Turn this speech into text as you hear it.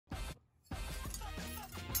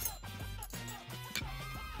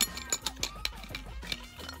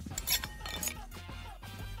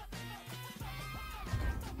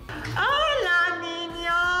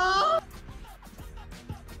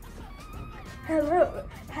Hello,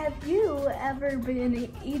 have you ever been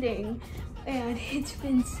eating and it's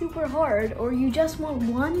been super hard, or you just want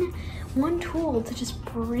one tool to just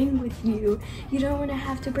bring with you? You don't want to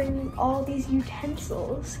have to bring all these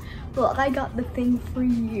utensils. Well, I got the thing for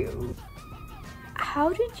you.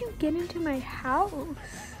 How did you get into my house?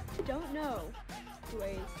 I don't know.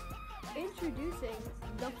 Anyways, introducing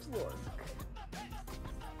the Flork.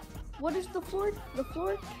 What is the Flork? The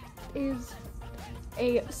Flork is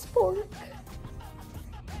a spork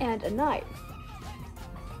and a knife.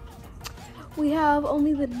 We have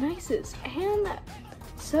only the nicest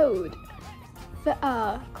hand-sewed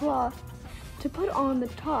cloth to put on the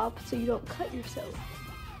top so you don't cut yourself.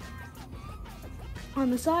 On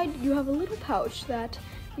the side, you have a little pouch that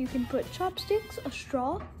you can put chopsticks, a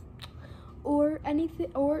straw, or anything,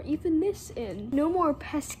 or even this in. No more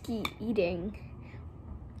pesky eating.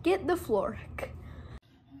 Get the Flork.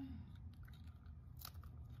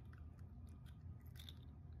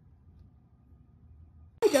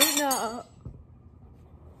 I don't know.